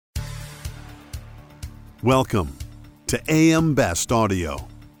Welcome to AM Best Audio.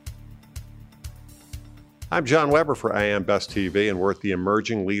 I'm John Weber for AM Best TV, and we're at the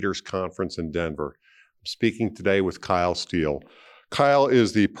Emerging Leaders Conference in Denver. I'm speaking today with Kyle Steele. Kyle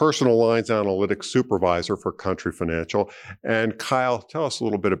is the Personal Lines Analytics Supervisor for Country Financial. And Kyle, tell us a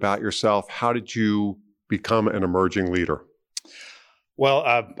little bit about yourself. How did you become an emerging leader? Well,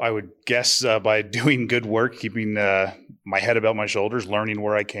 I would guess by doing good work, keeping my head about my shoulders, learning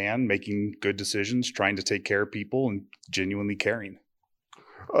where I can, making good decisions, trying to take care of people, and genuinely caring.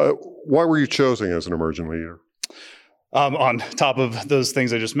 Why were you chosen as an emerging leader? On top of those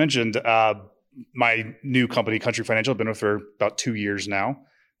things I just mentioned, my new company, Country Financial, I've been with for about 2 years now.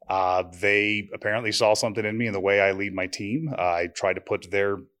 They apparently saw something in me in the way I lead my team. I try to put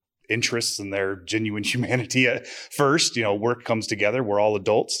their interests and their genuine humanity at first. You know, work comes together. We're all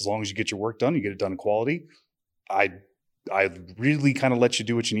adults. As long as you get your work done, you get it done in quality. I really kind of let you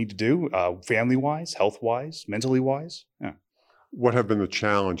do what you need to do, family-wise, health-wise, mentally-wise. Yeah. What have been the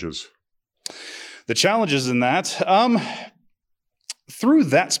challenges? The challenges in that, through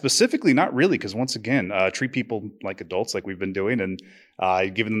that specifically, not really, because once again, treat people like adults, like we've been doing, and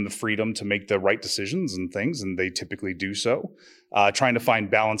giving them the freedom to make the right decisions and things, and they typically do so. Trying to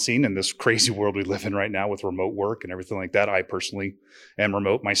find balancing in this crazy world we live in right now with remote work and everything like that. I personally am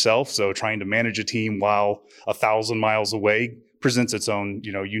remote myself, so trying to manage a team while 1,000 miles away presents its own,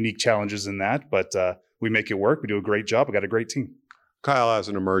 unique challenges in that. But we make it work. We do a great job. We got a great team. Kyle, as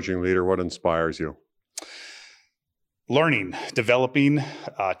an emerging leader, what inspires you? Learning, developing,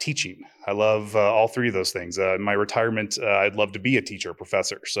 teaching. I love all three of those things. In my retirement, I'd love to be a teacher, a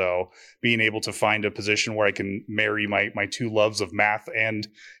professor. So being able to find a position where I can marry my two loves of math and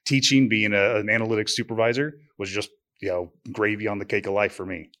teaching, being an analytics supervisor, was just gravy on the cake of life for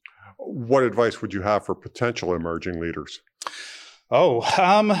me. What advice would you have for potential emerging leaders?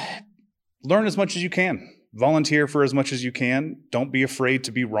 Learn as much as you can. Volunteer for as much as you can. Don't be afraid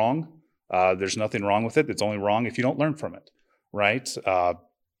to be wrong. There's nothing wrong with it. It's only wrong if you don't learn from it, right?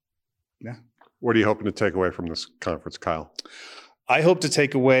 Yeah. What are you hoping to take away from this conference, Kyle? I hope to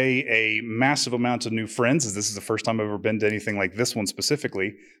take away a massive amount of new friends, as this is the first time I've ever been to anything like this one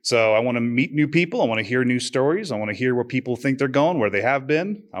specifically. So I want to meet new people. I want to hear new stories. I want to hear where people think they're going, where they have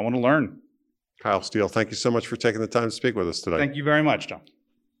been. I want to learn. Kyle Steele, thank you so much for taking the time to speak with us today. Thank you very much, John.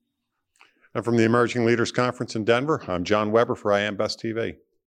 And from the Emerging Leaders Conference in Denver, I'm John Weber for AM Best TV.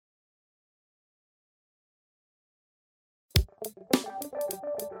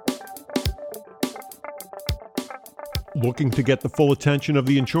 Looking to get the full attention of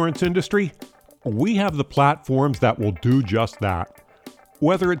the insurance industry? We have the platforms that will do just that.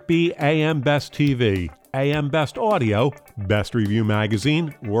 Whether it be AM Best TV, AM Best Audio, Best Review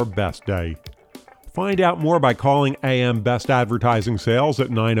Magazine, or Best Day. Find out more by calling AM Best Advertising Sales at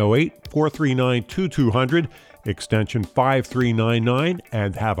 908-439-2200, extension 5399,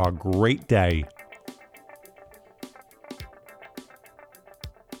 and have a great day.